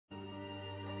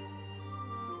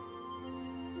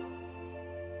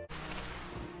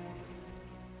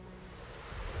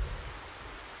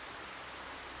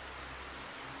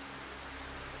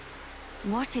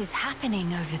What is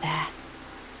happening over there?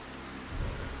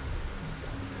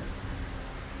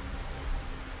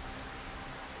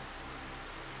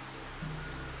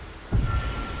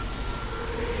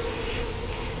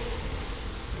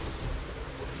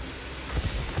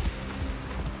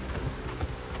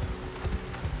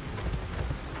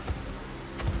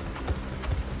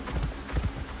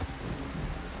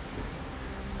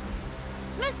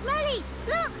 Miss Melly,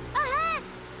 look! Ahead!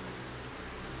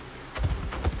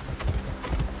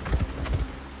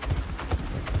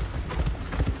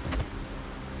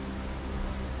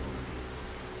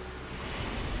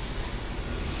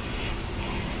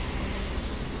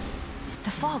 The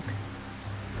fog.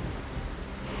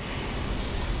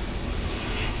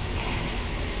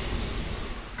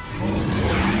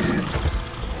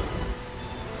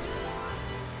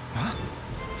 Huh?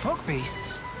 Fog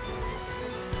beasts?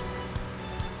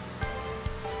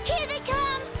 Here they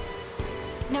come!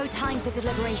 No time for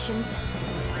deliberations.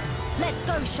 Let's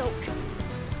go, Shulk.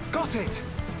 Got it!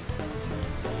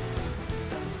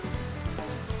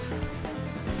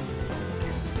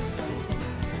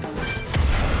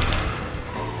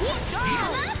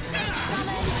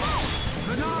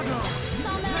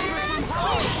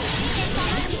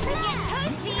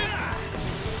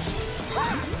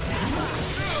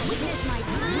 Witness my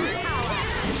true power!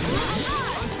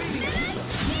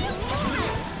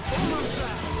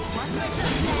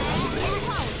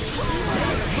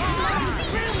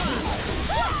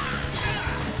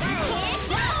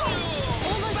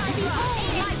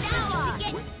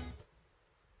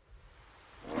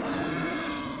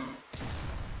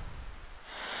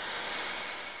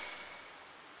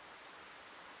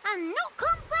 And not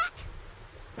come back!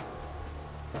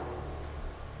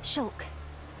 Shulk.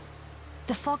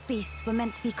 The fog beasts were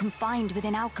meant to be confined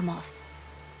within Alchemoth.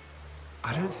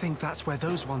 I don't think that's where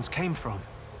those ones came from.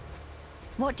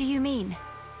 What do you mean?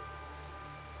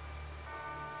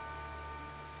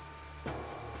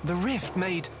 The rift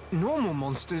made normal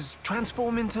monsters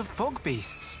transform into fog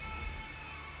beasts.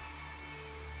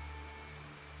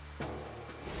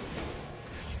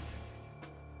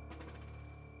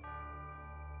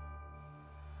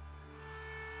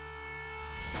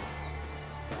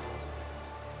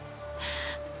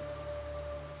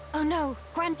 Oh no,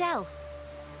 Grandel!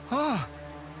 Ah!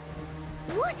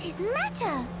 What is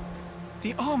matter?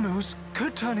 The Armus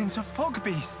could turn into fog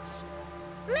beasts.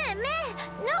 Meh,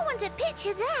 no one to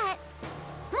picture that.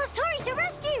 Must hurry to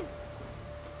rescue.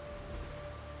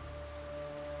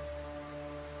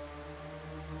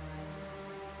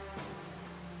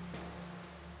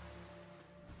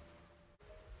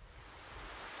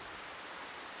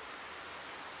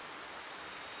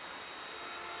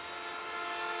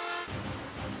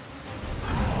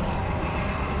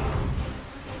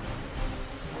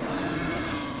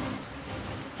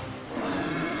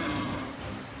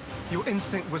 Your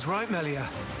instinct was right, Melia.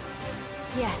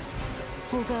 Yes,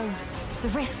 although the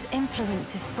rift's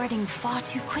influence is spreading far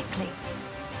too quickly.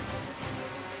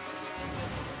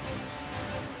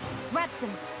 Radson,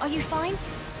 are you fine?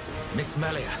 Miss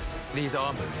Melia, these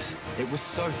Armus, it was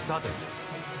so sudden.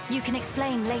 You can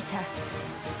explain later.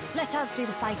 Let us do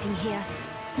the fighting here.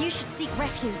 You should seek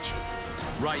refuge.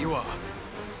 Right you are.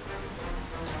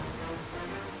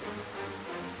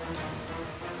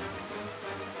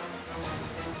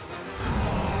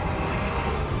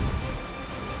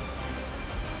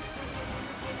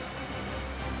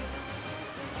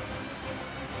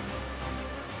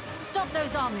 Stop those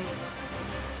Armus.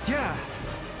 Yeah.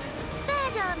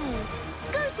 Bad army.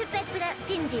 Go to bed without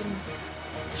din-dins.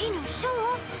 Kino, show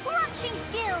off watching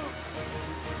skills.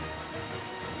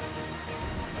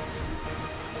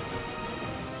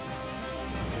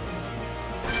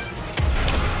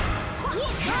 What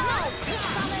now?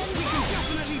 We can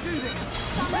definitely do this.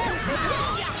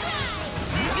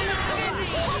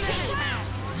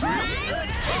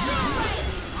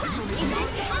 Is this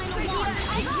the final one?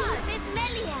 I got it,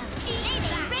 Melia.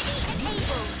 Ready and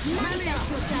able. Manifest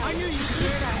yourself. I knew you could do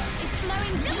that. It's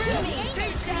flowing through me.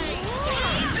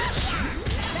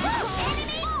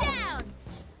 Enemy down.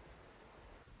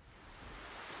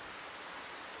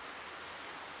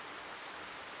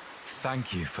 Thank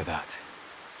you for that.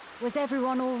 Was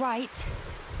everyone all right?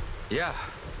 Yeah,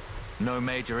 no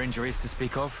major injuries to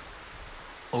speak of.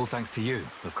 All thanks to you,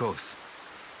 of course.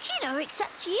 Kino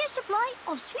accepts a year's supply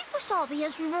of sweet wasabi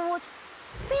as reward.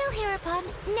 Real hereupon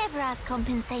never asks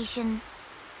compensation.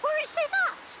 Where it say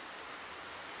that?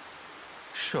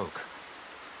 Shulk,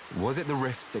 was it the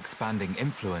rift's expanding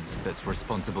influence that's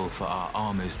responsible for our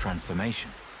Armu's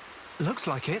transformation? Looks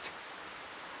like it.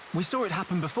 We saw it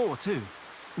happen before, too.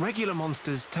 Regular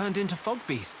monsters turned into fog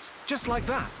beasts, just like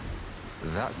that.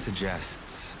 That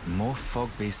suggests More fog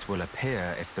beasts will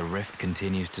appear if the rift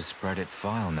continues to spread its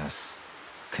vileness.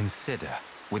 Consider,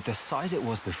 with the size it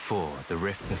was before, the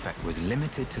rift's effect was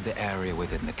limited to the area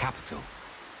within the capital.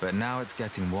 But now it's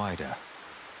getting wider.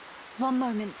 One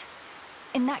moment.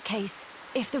 In that case,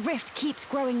 if the rift keeps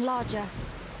growing larger...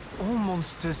 All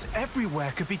monsters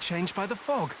everywhere could be changed by the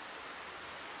fog.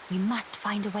 we must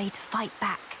find a way to fight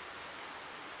back.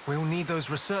 We'll need those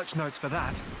research notes for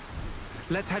that.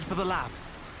 Let's head for the lab.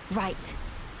 Right.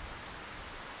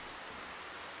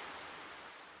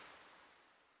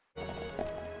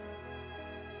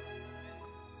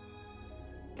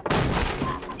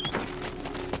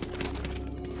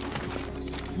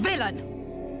 Villain!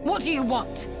 What do you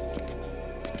want?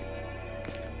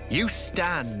 You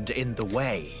stand in the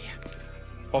way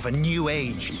of a new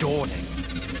age dawning.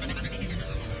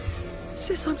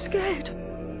 Sis, I'm scared.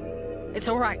 It's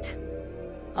all right.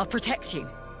 I'll protect you.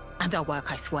 And I'll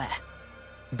work, I swear.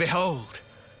 Behold,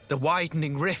 the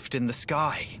widening rift in the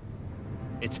sky.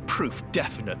 It's proof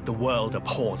definite the world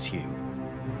abhors you.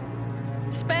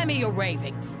 Spare me your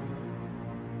ravings.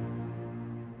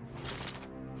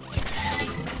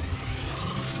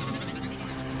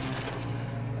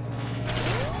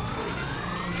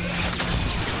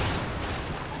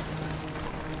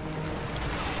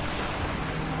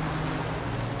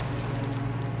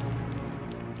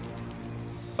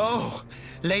 Oh,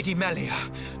 Lady Melia,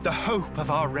 the hope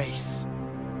of our race.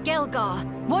 Gelgar,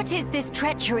 what is this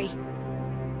treachery?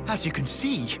 As you can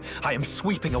see, I am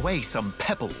sweeping away some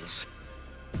pebbles.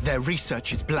 Their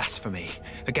research is blasphemy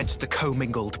against the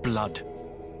commingled blood.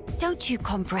 Don't you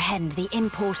comprehend the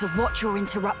import of what you're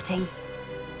interrupting?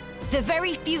 The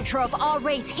very future of our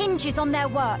race hinges on their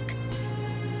work.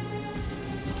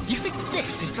 You think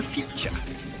this is the future?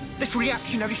 This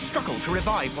reactionary struggle to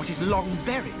revive what is long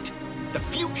buried? The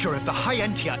future of the High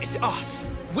Entia is us.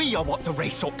 We are what the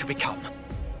race ought to become.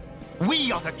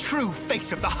 We are the true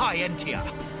face of the High Entia.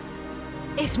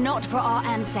 If not for our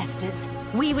ancestors,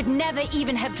 we would never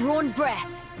even have drawn breath.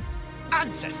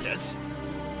 Ancestors?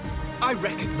 I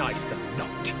recognize them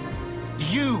not.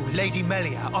 You, Lady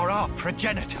Melia, are our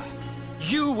progenitor.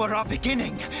 You were our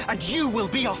beginning, and you will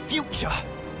be our future.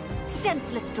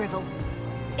 Senseless drivel.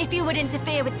 If you would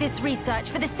interfere with this research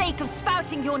for the sake of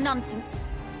spouting your nonsense,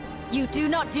 you do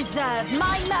not deserve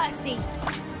my mercy!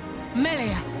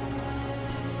 Melia!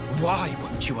 Why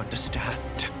won't you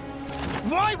understand?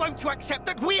 Why won't you accept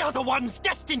that we are the ones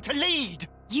destined to lead?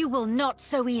 You will not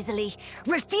so easily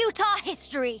refute our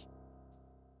history!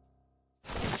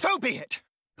 So be it!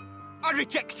 I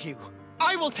reject you!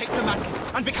 I will take the mantle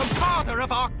and become father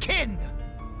of our kin!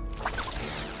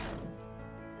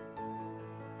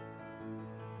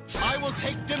 I will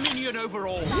take dominion over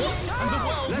all, and the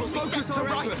world Let's will focus be set to our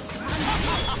rights.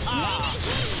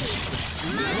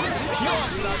 Your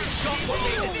blood got what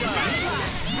they deserve.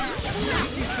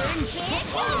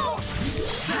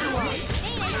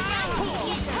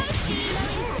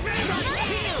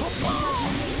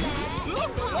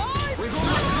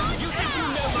 You think you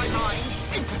know my mind?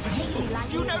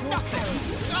 You know nothing!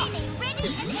 Ready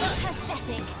and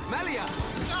pathetic. Melia!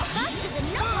 Faster than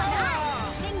no one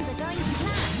else. Things are going to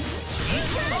plan.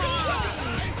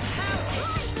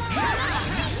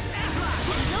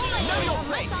 Know your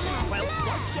place! Well,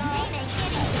 gotcha!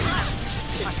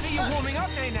 I see you warming up,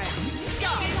 Nene.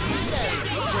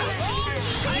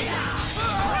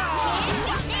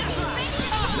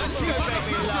 Let's go,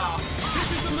 baby, laugh! This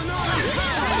is the minority!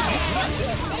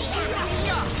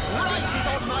 Right is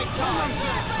on my side!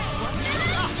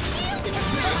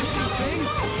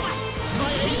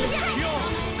 My aim is pure!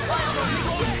 I am a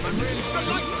woman! The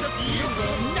likes of you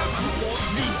will never want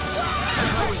me!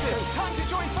 Time to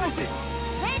join forces.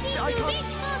 Ready to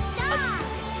reach for stars.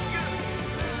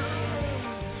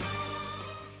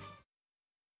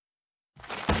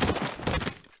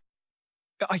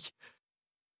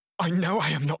 I know I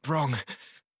am not wrong.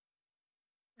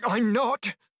 I'm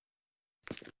not!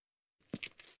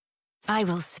 I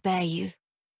will spare you.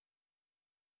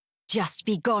 Just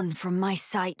be gone from my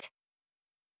sight.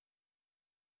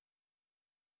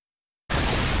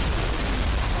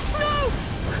 No!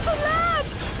 The lab!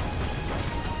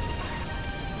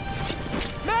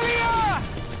 Melia!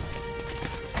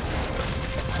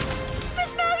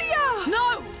 Miss Melia!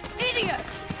 No!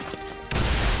 Idiots!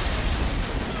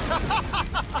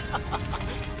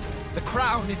 The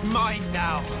crown is mine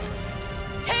now.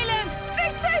 Talon!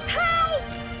 Vix's help!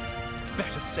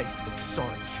 Better safe than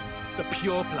sorry. The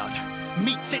pure blood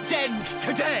meets its end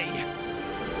today!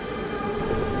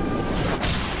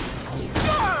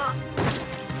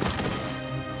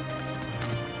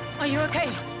 Are you okay,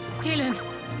 Talon?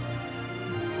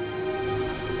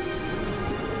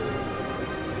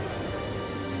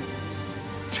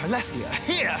 Alethea,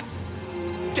 here!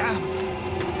 Damn!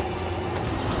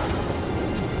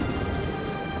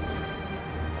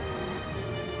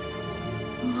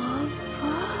 Mother?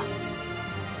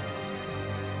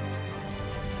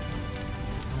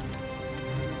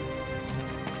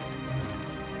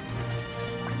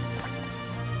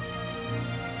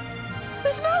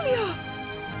 Miss Melia!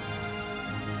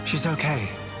 She's okay.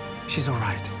 She's all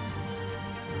right.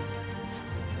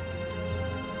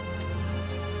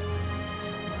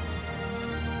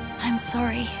 I'm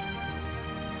sorry.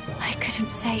 I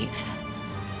couldn't save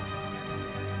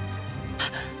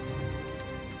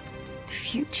the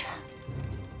future.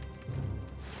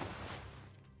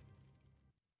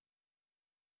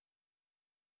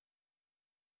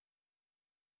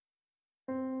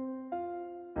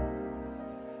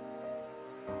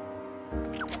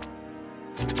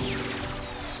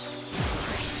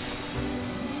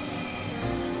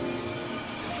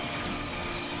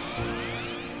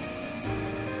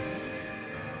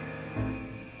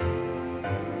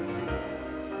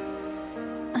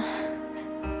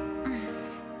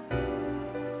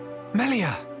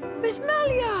 Melia! Miss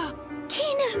Melia!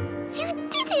 Kino, you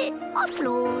did it!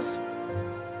 Applause.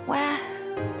 Where?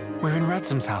 We're in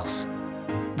Radsom's house.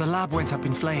 The lab went up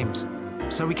in flames,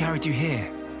 so we carried you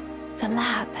here. The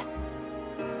lab.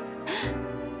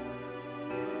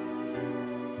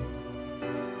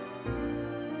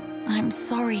 I'm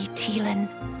sorry, Teelan.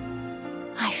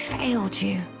 I failed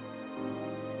you.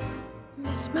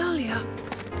 Miss Melia?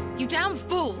 You damn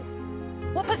fool!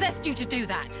 What possessed you to do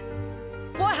that?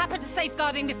 What happened to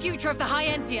safeguarding the future of the High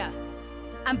Entia?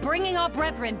 And bringing our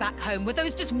brethren back home, were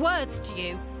those just words to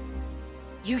you?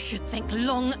 You should think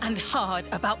long and hard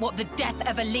about what the death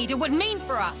of a leader would mean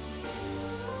for us!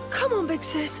 Come on, big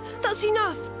sis. That's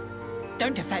enough.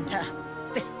 Don't defend her.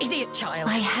 This idiot child.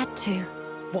 I had to.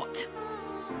 What?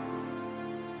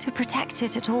 To protect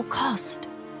it at all cost.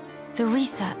 The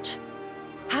research.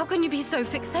 How can you be so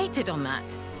fixated on that?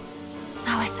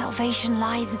 Our salvation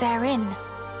lies therein.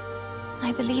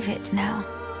 I believe it now.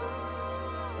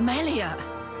 Melia!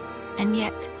 And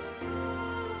yet,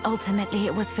 ultimately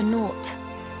it was for naught.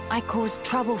 I caused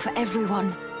trouble for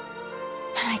everyone.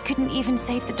 And I couldn't even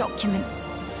save the documents.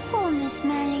 Poor Miss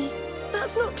Melly.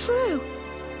 That's not true.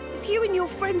 If you and your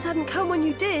friends hadn't come when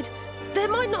you did, there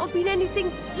might not have been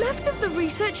anything left of the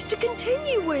research to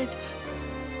continue with.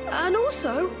 And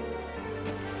also,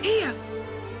 here,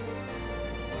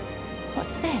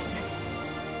 What's this?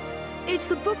 it's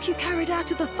the book you carried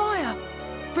out of the fire.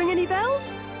 Ring any bells?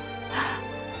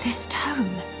 This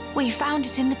tome. We found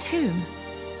it in the tomb.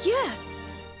 Yeah,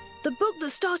 the book that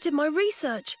started my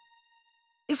research.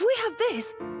 If we have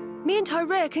this, me and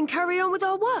Tyrea can carry on with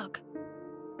our work.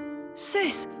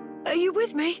 Sis, are you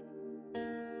with me?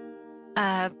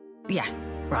 Yes,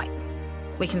 right.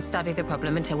 We can study the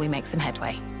problem until we make some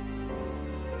headway.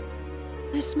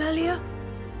 Miss Melia,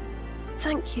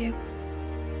 thank you.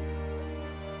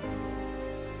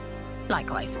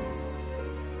 Likewise.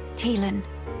 Teelan.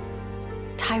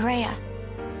 Tyrea.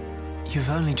 You've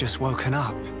only just woken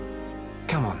up.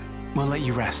 Come on, we'll let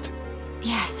you rest.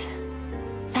 Yes.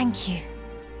 Thank you.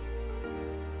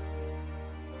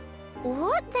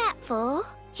 What that for?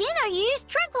 Kino used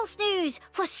tranquil snooze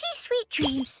for sweet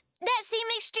dreams. That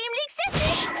seemed extremely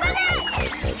excessive,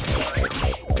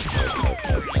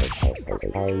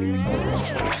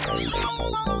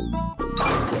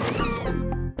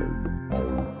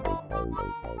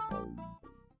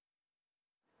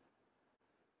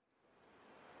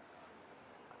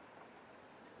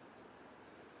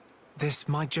 This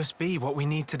might just be what we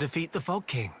need to defeat the Fog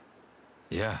King.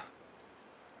 Yeah.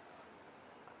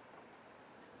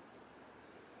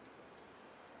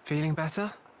 Feeling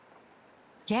better?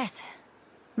 Yes.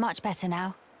 Much better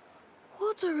now.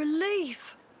 What a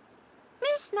relief.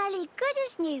 Miss Melly good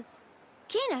as new.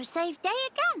 Kino saved day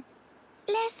again.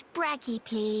 Less braggy,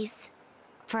 please.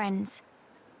 Friends,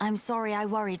 I'm sorry I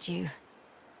worried you.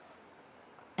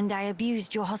 And I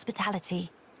abused your hospitality.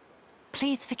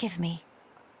 Please forgive me.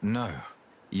 No.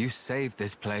 You saved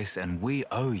this place and we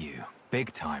owe you.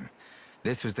 Big time.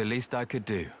 This was the least I could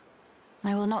do.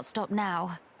 I will not stop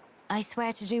now. I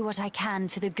swear to do what I can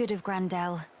for the good of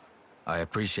Grandel. I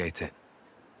appreciate it.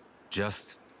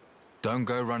 Just don't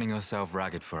go running yourself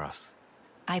ragged for us.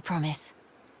 I promise.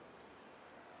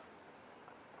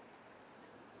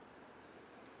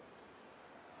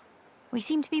 We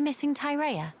seem to be missing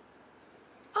Tyrea.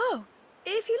 Oh,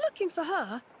 if you're looking for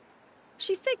her,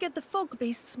 she figured the fog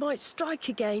beasts might strike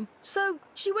again, so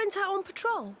she went out on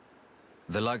patrol.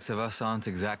 The likes of us aren't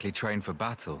exactly trained for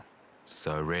battle,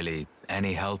 so really,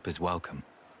 any help is welcome.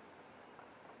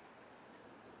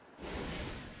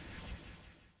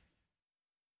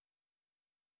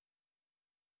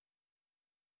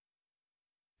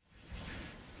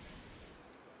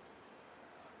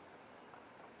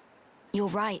 You're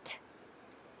right.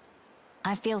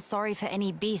 I feel sorry for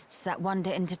any beasts that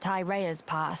wander into Tyrea's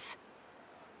path.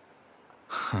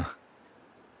 Huh.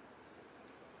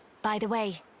 By the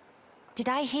way, did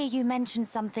I hear you mention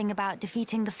something about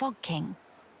defeating the Fog King?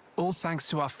 All thanks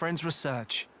to our friend's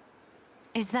research.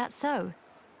 Is that so?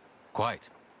 Quite.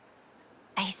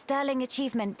 A sterling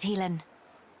achievement, Teelan.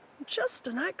 Just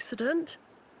an accident.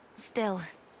 Still,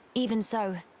 even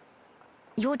so,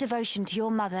 your devotion to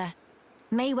your mother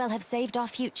may well have saved our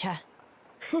future.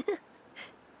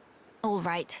 All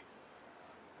right.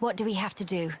 What do we have to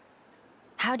do?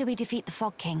 How do we defeat the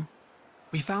Fog King?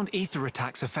 We found ether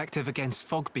attacks effective against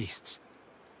fog beasts,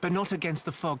 but not against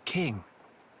the Fog King.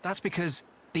 That's because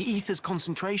the ether's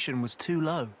concentration was too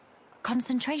low.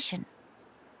 Concentration?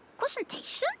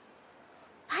 Concentration?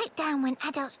 Pipe down when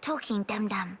adults talking,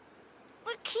 dum-dum.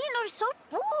 But Kino's so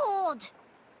bored.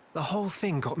 The whole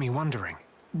thing got me wondering,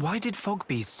 why did fog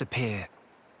beasts appear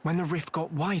when the rift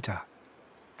got wider?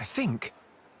 I think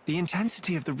the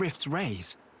intensity of the rift's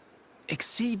rays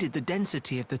exceeded the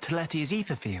density of the Telethia's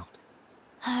ether field.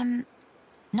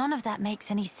 None of that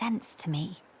makes any sense to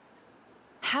me.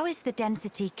 How is the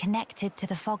density connected to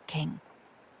the Fog King?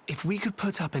 If we could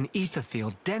put up an ether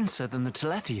field denser than the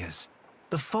Telethia's,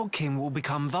 the Fog King will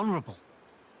become vulnerable.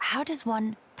 How does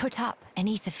one put up an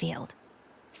ether field?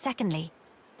 Secondly,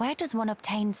 where does one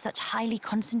obtain such highly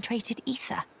concentrated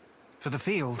ether? For the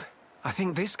field, I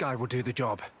think this guy will do the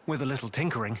job, with a little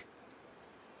tinkering.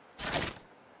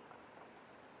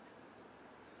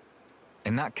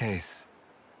 In that case,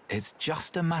 it's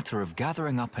just a matter of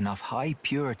gathering up enough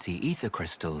high-purity ether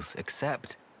crystals,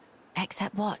 except...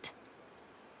 Except what?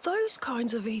 Those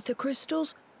kinds of ether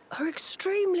crystals are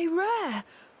extremely rare.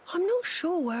 I'm not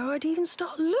sure where I'd even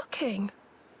start looking.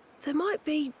 There might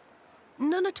be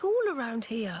none at all around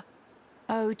here.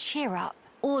 Oh, cheer up,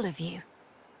 all of you.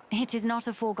 It is not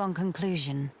a foregone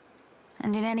conclusion.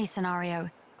 And in any scenario,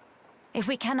 if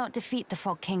we cannot defeat the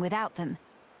Fog King without them,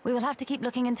 we will have to keep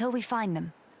looking until we find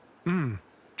them.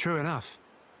 True enough.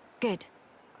 Good.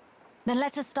 Then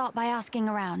let us start by asking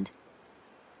around.